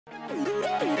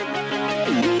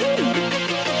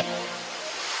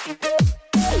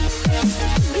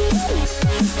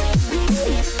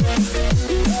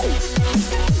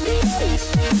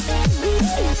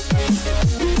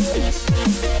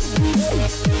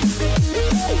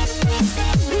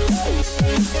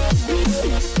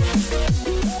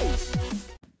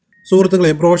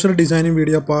Brochure designing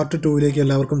video part 2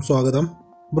 എല്ലാവർക്കും സ്വാഗതം.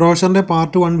 ബ്രോഷറിൻ്റെ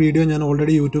part 1 video ഞാൻ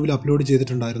ഓൾറെഡി യൂട്യൂബിൽ അപ്ലോഡ്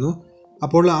ചെയ്തിട്ടുണ്ടായിരുന്നു.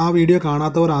 അപ്പോൾ ആ വീഡിയോ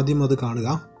കാണാത്തവർ ആദ്യം അത് കാണുക.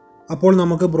 അപ്പോൾ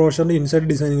നമുക്ക് ബ്രോഷറിൻ്റെ ഇൻസൈഡ്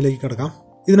ഡിസൈനിങ്ങിലേക്ക് കിടക്കാം.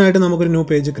 ഇതിനായിട്ട് നമുക്കൊരു ന്യൂ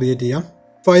പേജ് ക്രിയേറ്റ് ചെയ്യാം.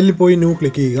 ഫയലിൽ പോയി ന്യൂ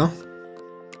ക്ലിക്ക് ചെയ്യുക.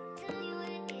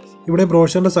 ഇവിടെ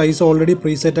ബ്രോഷറിൻ്റെ സൈസ് ഓൾറെഡി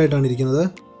പ്രീസെറ്റ് ആയിട്ടാണ് ഇരിക്കുന്നത്.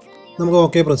 നമുക്ക്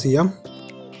ഓക്കെ പ്രസ് ചെയ്യാം.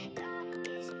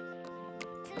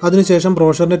 അതിനുശേഷം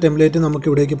ബ്രോഷറിൻ്റെ ടെംപ്ലേറ്റ് നമുക്ക്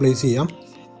ഇവിടേക്ക് പ്ലേസ് ചെയ്യാം.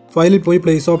 ഫയലിൽ പോയി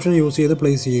പ്ലേസ് ഓപ്ഷൻ യൂസ് ചെയ്ത്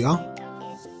പ്ലേസ് ചെയ്യുക.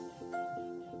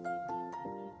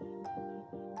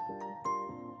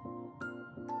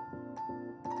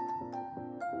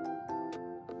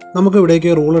 നമുക്ക് ഇവിടേക്ക്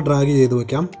റൂള് ഡ്രാഗ് ചെയ്ത്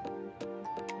വയ്ക്കാം.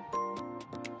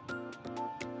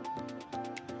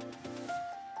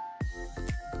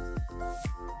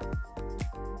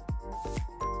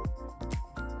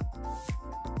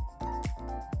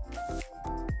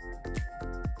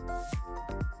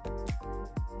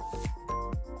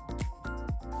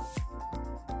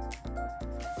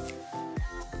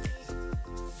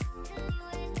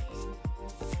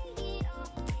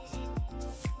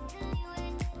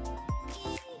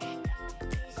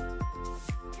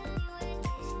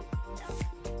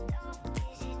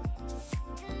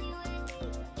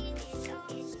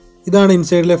 ഇതാണ്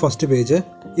ഇൻസൈഡിലെ ഫസ്റ്റ് പേജ്.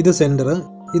 ഇത് സെൻറ്റർ,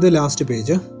 ഇത് ലാസ്റ്റ്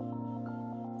പേജ്.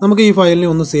 നമുക്ക് ഈ ഫയലിനെ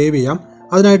ഒന്ന് സേവ് ചെയ്യാം.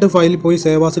 അതിനായിട്ട് ഫയലിൽ പോയി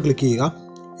സേവ് ആസ് ക്ലിക്ക് ചെയ്യുക.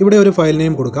 ഇവിടെ ഒരു ഫയൽ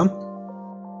നെയിം കൊടുക്കാം.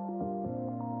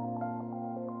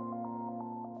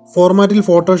 ഫോർമാറ്റിൽ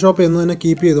ഫോട്ടോഷോപ്പ് എന്ന് തന്നെ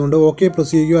കീപ്പ് ചെയ്തുകൊണ്ട് ഓക്കെ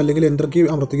പ്രസ് ചെയ്യുകയോ അല്ലെങ്കിൽ എൻ്റർ കീ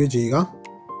അമർത്തുകയോ ചെയ്യുക.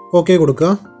 ഓക്കെ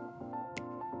കൊടുക്കുക.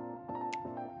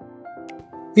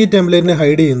 ഈ ടെംപ്ലേറ്റിനെ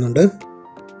ഹൈഡ് ചെയ്യുന്നുണ്ട്.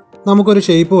 നമുക്കൊരു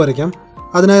ഷേപ്പ് വരയ്ക്കാം.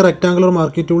 അതിനായി റെക്ടാങ്കുലർ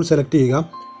മാർക്കി ടൂൾ സെലക്ട് ചെയ്യുക.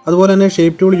 അതുപോലെ തന്നെ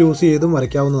ഷേപ്പ് ടൂൾ യൂസ് ചെയ്തും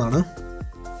വരയ്ക്കാവുന്നതാണ്.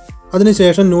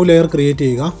 അതിനുശേഷം ന്യൂ ലെയർ ക്രിയേറ്റ്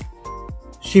ചെയ്യുക.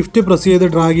 ഷിഫ്റ്റ് പ്രസ് ചെയ്ത്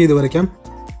ഡ്രാഗ് ചെയ്ത് വരയ്ക്കാം.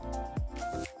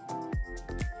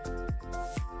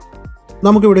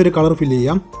 നമുക്കിവിടെ ഒരു കളർ ഫില്ല്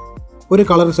ചെയ്യാം. ഒരു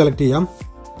കളർ സെലക്ട് ചെയ്യാം.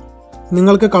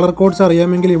 നിങ്ങൾക്ക് കളർ കോഡ്സ്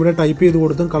അറിയാമെങ്കിൽ ഇവിടെ ടൈപ്പ് ചെയ്ത്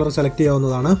കൊടുത്തും കളർ സെലക്ട്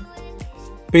ചെയ്യാവുന്നതാണ്.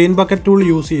 പെയിൻറ്റ് ബക്കറ്റ് ടൂൾ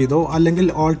യൂസ് ചെയ്തോ അല്ലെങ്കിൽ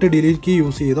ഓൾട്ട് ഡിലീറ്റ് കീ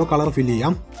യൂസ് ചെയ്തോ കളർ ഫില്ല്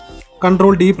ചെയ്യാം.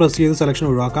 കൺട്രോൾ ഡി പ്രസ് ചെയ്ത് സെലക്ഷൻ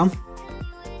ഒഴിവാക്കാം.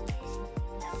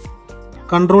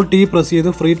 കൺട്രോൾ ടി പ്രസ് ചെയ്ത്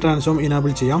ഫ്രീ ട്രാൻസ്ഫോം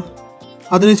ഇനാബിൾ ചെയ്യാം.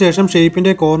 അതിനുശേഷം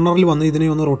ഷേപ്പിൻ്റെ കോർണറിൽ വന്ന് ഇതിനെ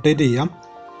ഒന്ന് റൊട്ടേറ്റ് ചെയ്യാം.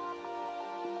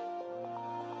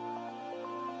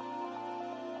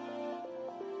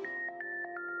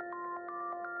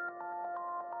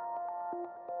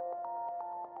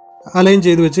 അലൈൻ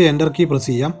ചെയ്ത് വെച്ച് എൻ്റർ കീ പ്രസ്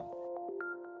ചെയ്യാം.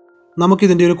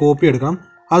 നമുക്കിതിൻ്റെ ഒരു കോപ്പി എടുക്കണം.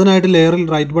 അതിനായിട്ട് ലെയറിൽ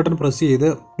റൈറ്റ് ബട്ടൺ പ്രസ് ചെയ്ത്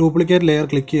ഡ്യൂപ്ലിക്കേറ്റ് ലെയർ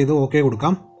ക്ലിക്ക് ചെയ്ത് ഓക്കെ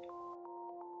കൊടുക്കാം.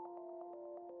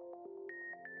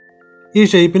 ഈ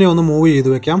ഷേപ്പിനെ ഒന്ന് മൂവ് ചെയ്ത്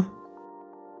വെക്കാം.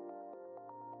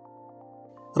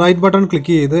 റൈറ്റ് ബട്ടൺ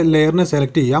ക്ലിക്ക് ചെയ്ത് ലെയറിനെ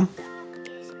സെലക്ട് ചെയ്യാം.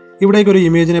 ഇവിടേക്കൊരു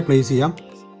ഇമേജിനെ പ്ലേസ് ചെയ്യാം.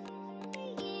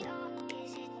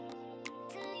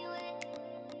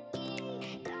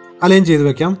 അലൈൻ ചെയ്ത്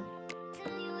വെക്കാം.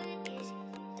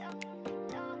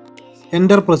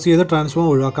 എൻ്റർ പ്രസ് ചെയ്ത് ട്രാൻസ്ഫോം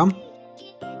ഒഴിവാക്കാം.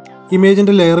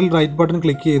 ഇമേജിൻ്റെ ലെയറിൽ റൈറ്റ് ബട്ടൺ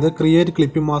ക്ലിക്ക് ചെയ്ത് ക്രിയേറ്റ്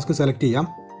ക്ലിപ്പിംഗ് മാസ്ക് സെലക്ട് ചെയ്യാം.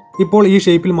 ഇപ്പോൾ ഈ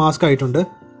ഷേപ്പിൽ മാസ്ക് ആയിട്ടുണ്ട്.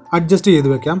 അഡ്ജസ്റ്റ് ചെയ്ത്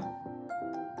വെക്കാം.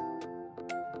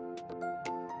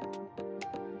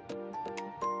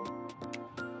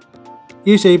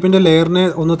 ഈ ഷേപ്പിൻ്റെ ലെയറിനെ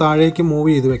ഒന്ന് താഴേക്ക്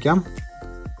മൂവ് ചെയ്ത് വെക്കാം.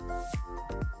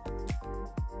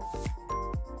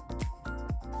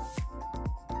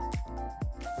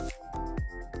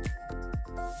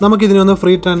 നമുക്കിതിനെ ഒന്ന്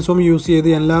ഫ്രീ ട്രാൻസ്ഫോം യൂസ് ചെയ്ത്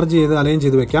എൻലാർജ് ചെയ്ത് അലൈൻ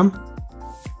ചെയ്ത് വെക്കാം.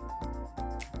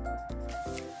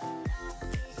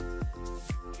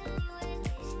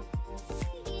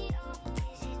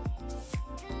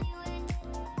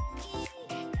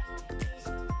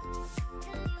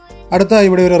 അടുത്ത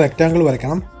ഇവിടെ ഒരു റെക്റ്റാങ്കിൾ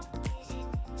വരയ്ക്കണം.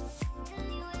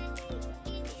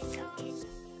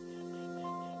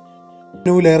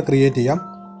 ന്യൂ ലെയർ ക്രിയേറ്റ് ചെയ്യാം.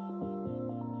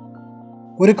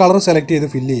 ഒരു കളർ സെലക്ട് ചെയ്ത്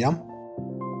ഫില്ല് ചെയ്യാം.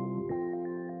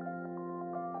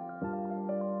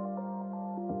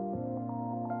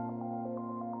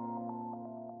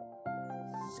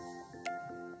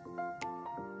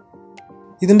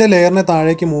 ഇതിൻ്റെ ലെയറിനെ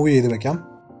താഴേക്ക് മൂവ് ചെയ്ത് വെക്കാം.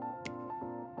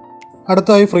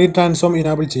 അടുത്തായി ഫ്രീ ട്രാൻസ്ഫോം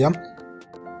ഇനാബിൾ ചെയ്യാം.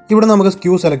 ഇവിടെ നമുക്ക്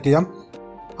സ്ക്യൂ സെലക്ട് ചെയ്യാം.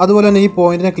 അതുപോലെ തന്നെ ഈ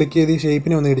പോയിന്റിനെ ക്ലിക്ക് ചെയ്ത് ഈ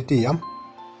ഷേപ്പിനെ ഒന്ന് എഡിറ്റ് ചെയ്യാം.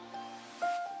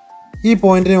 ഈ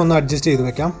പോയിന്റിനെ ഒന്ന് അഡ്ജസ്റ്റ് ചെയ്ത്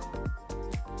വെക്കാം.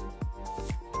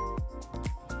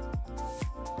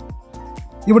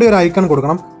 ഇവിടെ ഒരു ഐക്കൺ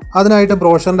കൊടുക്കണം. അതിനായിട്ട്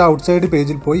ബ്രോഷറിൻ്റെ ഔട്ട്സൈഡ്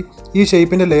പേജിൽ പോയി ഈ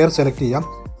ഷേപ്പിൻ്റെ ലെയർ സെലക്ട് ചെയ്യാം.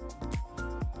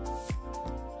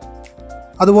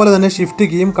 അതുപോലെ തന്നെ ഷിഫ്റ്റ്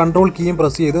കീയും കൺട്രോൾ കീയും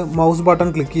പ്രസ് ചെയ്ത് മൗസ് ബട്ടൺ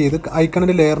ക്ലിക്ക് ചെയ്ത്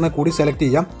ഐക്കണിൻ്റെ ലെയറിനെ കൂടി സെലക്ട്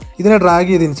ചെയ്യാം. ഇതിനെ ഡ്രാഗ്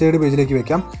ചെയ്ത് ഇൻസൈഡ് പേജിലേക്ക്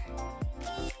വെക്കാം.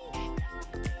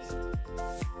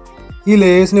 ഈ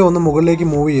ലേയേഴ്സിനെ ഒന്ന് മുകളിലേക്ക്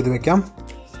മൂവ് ചെയ്ത് വെക്കാം.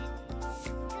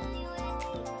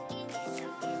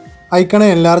 ഐക്കണെ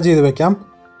എൻലാർജ് ചെയ്ത് വെക്കാം.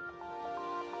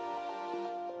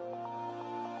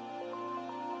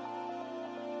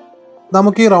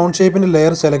 നമുക്ക് ഈ റൗണ്ട് ഷേപ്പിൻ്റെ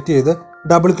ലെയർ സെലക്ട് ചെയ്ത്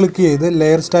ഡബിൾ ക്ലിക്ക് ചെയ്ത്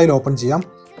ലെയർ സ്റ്റൈൽ ഓപ്പൺ ചെയ്യാം.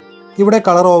 ഇവിടെ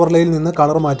കളർ ഓവർലേയിൽ നിന്ന്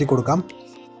കളർ മാറ്റി കൊടുക്കാം.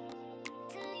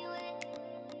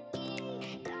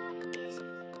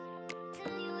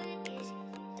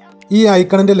 ഈ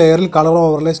ഐക്കണിൻ്റെ ലെയറിൽ colour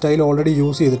overlay style already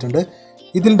use ചെയ്തിട്ടുണ്ട്.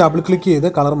 ഇതിൽ ഡബിൾ ക്ലിക്ക് ചെയ്ത്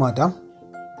കളർ മാറ്റാം.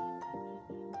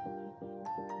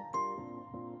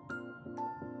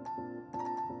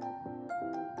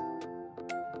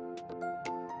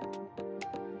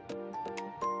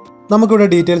 നമുക്കിവിടെ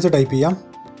ഡീറ്റെയിൽസ് ടൈപ്പ് ചെയ്യാം.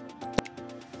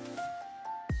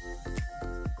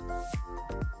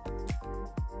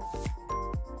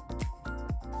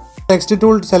 ടെക്സ്റ്റ്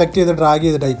ടൂൾ സെലക്ട് ചെയ്ത് ഡ്രാഗ്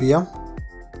ചെയ്ത് ടൈപ്പ് ചെയ്യാം.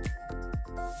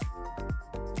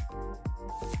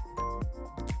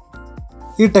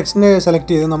 ഈ ടെക്സ്റ്റിനെ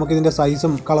സെലക്ട് ചെയ്ത് നമുക്കിതിൻ്റെ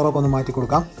സൈസും കളറൊക്കെ ഒന്ന് മാറ്റി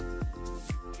കൊടുക്കാം.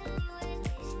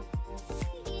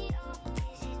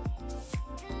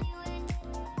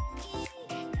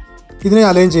 ഇതിനെ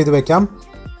അലൈൻ ചെയ്ത് വെക്കാം.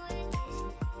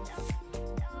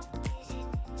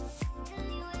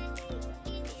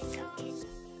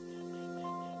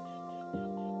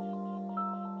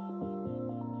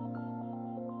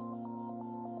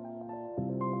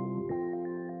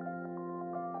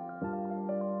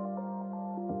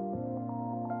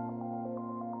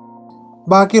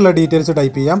 ബാക്കിയുള്ള ഡീറ്റെയിൽസ്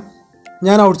ടൈപ്പ് ചെയ്യാം.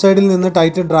 ഞാൻ ഔട്ട്സൈഡിൽ നിന്ന്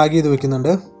ടൈറ്റിൽ ഡ്രാഗ് ചെയ്ത്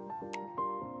വെക്കുന്നുണ്ട്.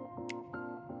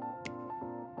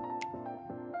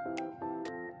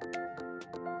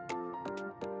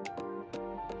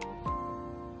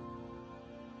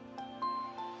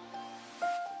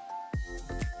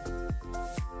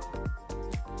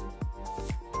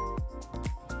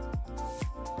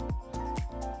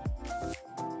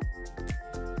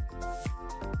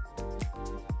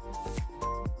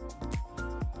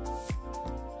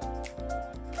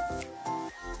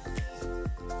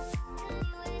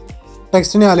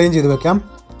 ടെക്സ്റ്റിനെ അലൈൻ ചെയ്ത് വെക്കാം.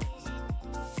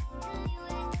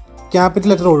 Capital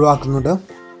letter ഒഴിവാക്കുന്നുണ്ട്.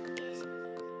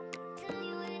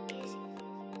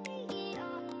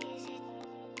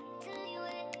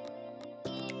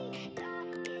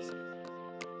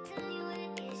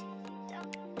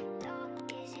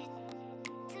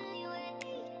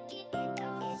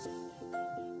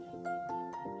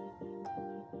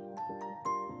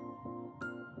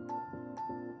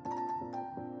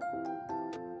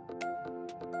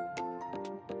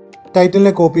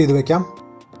 ടൈറ്റിലിനെ കോപ്പി ചെയ്ത് വെക്കാം.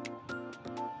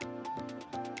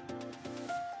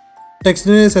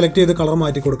 ടെക്സ്റ്റിനെ സെലക്ട് ചെയ്ത് കളർ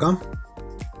മാറ്റി കൊടുക്കാം.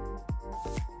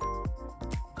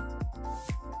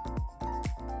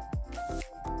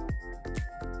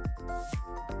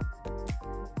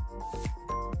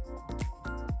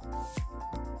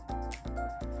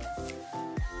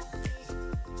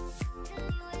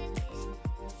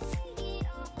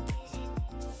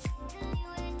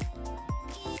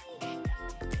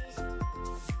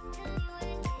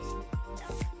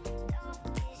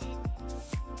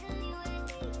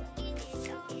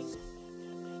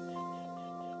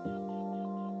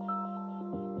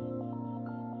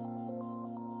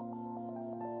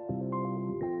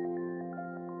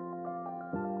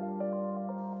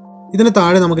 ഇതിന്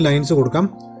താഴെ നമുക്ക് ലൈൻസ് കൊടുക്കാം.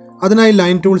 അതിനായി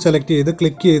ലൈൻ ടൂൾ സെലക്ട് ചെയ്ത്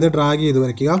ക്ലിക്ക് ചെയ്ത് ഡ്രാഗ് ചെയ്ത്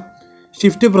വരയ്ക്കുക.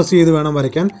 ഷിഫ്റ്റ് പ്രസ് ചെയ്ത് വേണം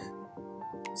വരയ്ക്കാൻ.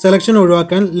 സെലക്ഷൻ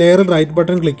ഒഴിവാക്കാൻ ലെയറിൽ റൈറ്റ്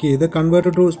ബട്ടൺ ക്ലിക്ക് ചെയ്ത്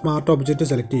convert to smart object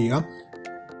select ചെയ്യുക.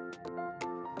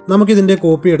 നമുക്കിതിൻ്റെ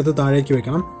കോപ്പി എടുത്ത് താഴേക്ക്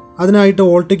വെക്കണം. അതിനായിട്ട്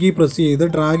ഓൾട്ട് കീ പ്രസ് ചെയ്ത്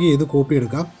ഡ്രാഗ് ചെയ്ത് കോപ്പി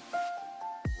എടുക്കാം.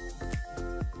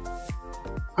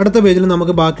 അടുത്ത പേജിൽ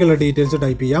നമുക്ക് ബാക്കിയുള്ള ഡീറ്റെയിൽസ്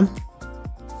ടൈപ്പ് ചെയ്യാം.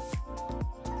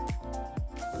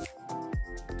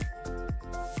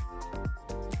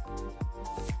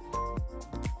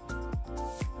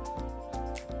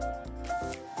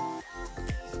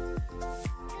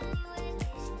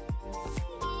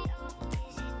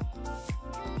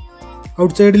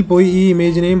 ഔട്ട്സൈഡിൽ പോയി ഈ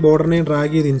ഇമേജിനെയും ബോർഡറിനെയും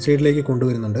ഡ്രാഗ് ചെയ്ത് ഇൻസൈഡിലേക്ക്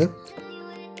കൊണ്ടുവരുന്നുണ്ട്.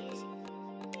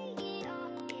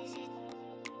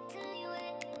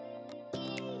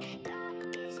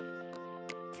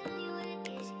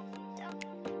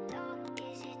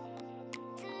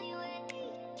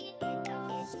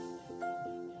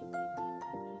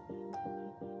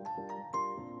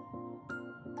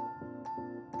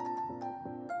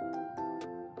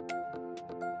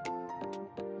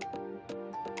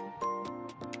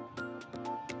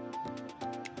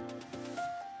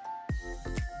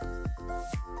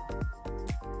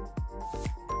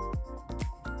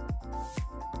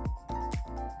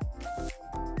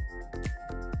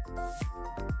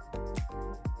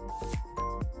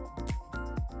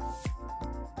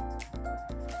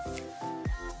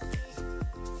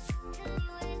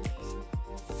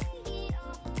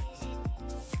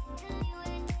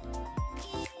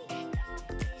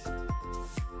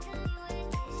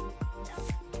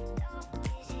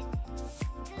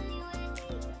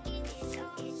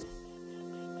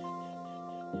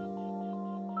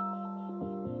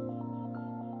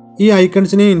 ഈ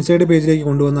ഐക്കൺസിനെ ഇൻസൈഡ് പേജിലേക്ക്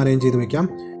കൊണ്ടുവന്ന് അലൈൻ ചെയ്ത് വെക്കാം.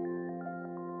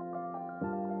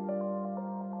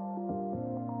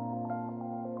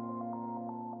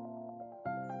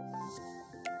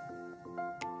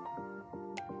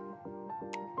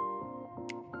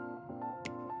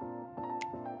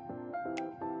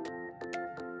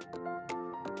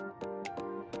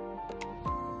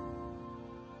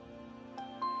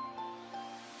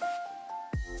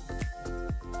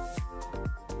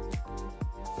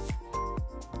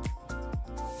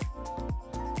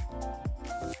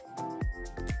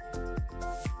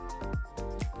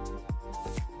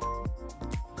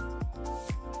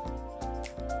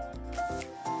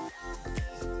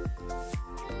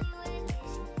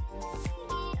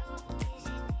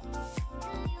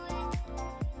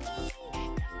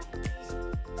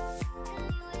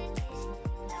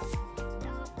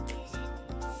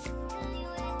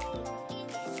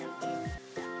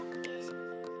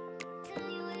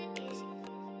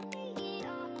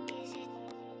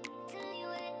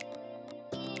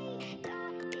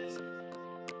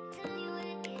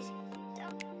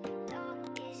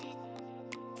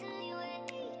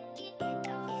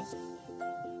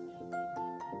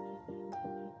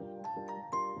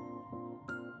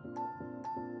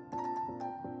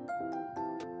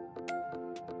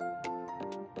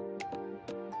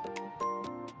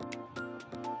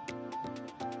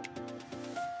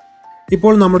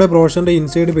 ഇപ്പോൾ നമ്മുടെ ബ്രോഷറിൻ്റെ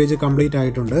ഇൻസൈഡ് പേജ് കംപ്ലീറ്റ്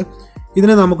ആയിട്ടുണ്ട്.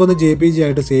 ഇതിനെ നമുക്കൊന്ന് JPG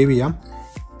ആയിട്ട് സേവ് ചെയ്യാം.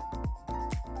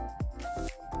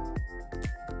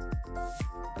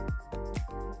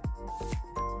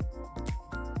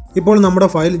 ഇപ്പോൾ നമ്മുടെ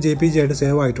ഫയൽ JPG ആയിട്ട്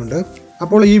സേവ് ആയിട്ടുണ്ട്.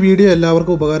 അപ്പോൾ ഈ വീഡിയോ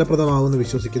എല്ലാവർക്കും ഉപകാരപ്രദമാകുമെന്ന്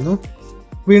വിശ്വസിക്കുന്നു.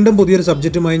 വീണ്ടും പുതിയൊരു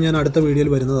സബ്ജക്റ്റുമായി ഞാൻ അടുത്ത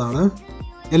വീഡിയോയിൽ വരുന്നതാണ്.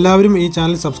 എല്ലാവരും ഈ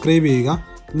ചാനൽ സബ്സ്ക്രൈബ് ചെയ്യുക.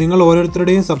 നിങ്ങൾ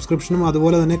ഓരോരുത്തരുടെയും സബ്സ്ക്രിപ്ഷനും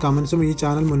അതുപോലെ തന്നെ കമൻസും ഈ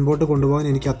ചാനൽ മുൻപോട്ട് കൊണ്ടുപോകാൻ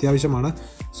എനിക്ക് അത്യാവശ്യമാണ്.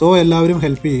 സോ എല്ലാവരും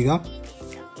ഹെൽപ്പ് ചെയ്യുക.